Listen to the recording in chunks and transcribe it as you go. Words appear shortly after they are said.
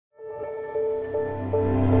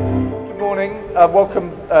morning. Welcome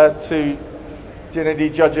to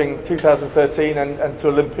D&AD Judging 2013 and to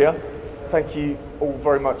Olympia. Thank you all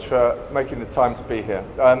very much for making the time to be here.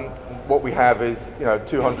 What we have is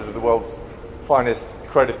 200 of the world's finest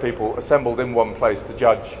creative people assembled in one place to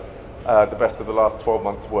judge the best of the last 12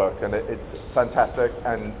 months' work, and it's fantastic.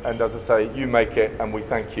 And as I say, you make it, and we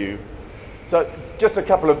thank you. So just a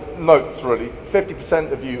couple of notes, really.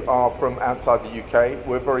 50% of you are from outside the UK.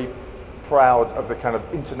 We're very proud of the kind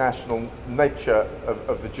of international nature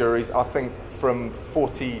of the juries. I think from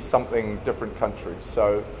 40-something different countries.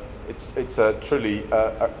 So it's truly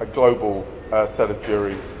a global set of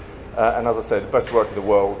juries. And as I say, the best work in the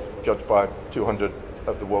world, judged by 200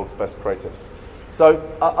 of the world's best creatives. So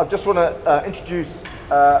I just want to introduce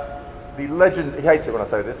the legend, he hates it when I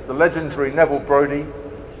say this, the legendary Neville Brody,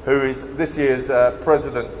 who is this year's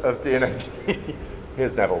president of D&AD.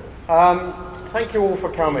 Here's Neville. Thank you all for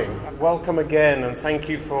coming. Welcome again, and thank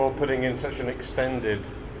you for putting in such an extended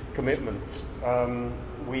commitment.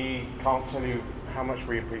 We can't tell you how much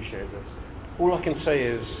we appreciate this. All I can say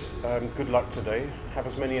is good luck today. Have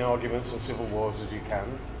as many arguments and civil wars as you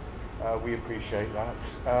can. We appreciate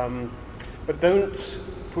that. But don't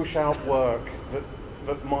push out work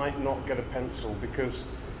that might not get a pencil, because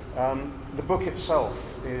the book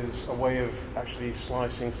itself is a way of actually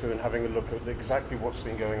slicing through and having a look at exactly what's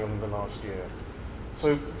been going on in the last year.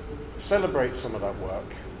 So celebrate some of that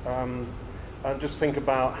work, and just think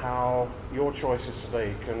about how your choices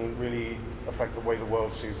today can really affect the way the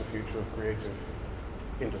world sees the future of creative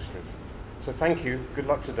industries. So thank you, good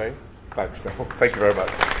luck today. Thanks, Neville. Thank you very much.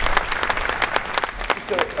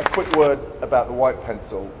 Just a quick word about the white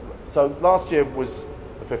pencil. So last year was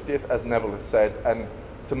the 50th, as Neville has said, and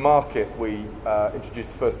to mark it, we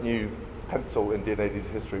introduced the first new pencil in D&AD's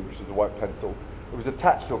history, which is the white pencil. It was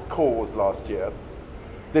attached to a cause last year.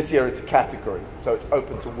 This year it's a category, so it's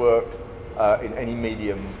open to work in any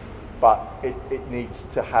medium, but it needs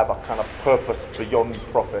to have a kind of purpose beyond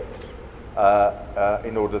profit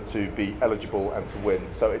in order to be eligible and to win.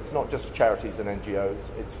 So it's not just for charities and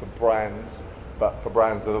NGOs, it's for brands, but for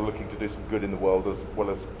brands that are looking to do some good in the world as well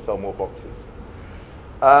as sell more boxes.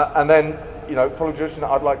 And then, following tradition,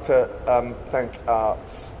 I'd like to thank our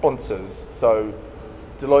sponsors. So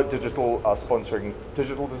Deloitte Digital are sponsoring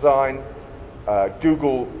digital design,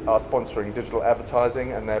 Google are sponsoring digital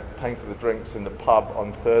advertising, and they're paying for the drinks in the pub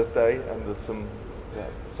on Thursday, and there's some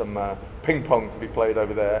ping pong to be played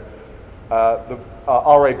over there. The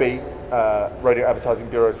RAB, Radio Advertising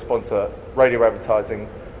Bureau, sponsor radio advertising,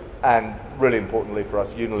 and really importantly for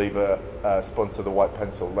us, Unilever sponsor the white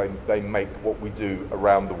pencil. They make what we do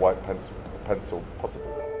around the white pencil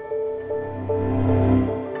possible.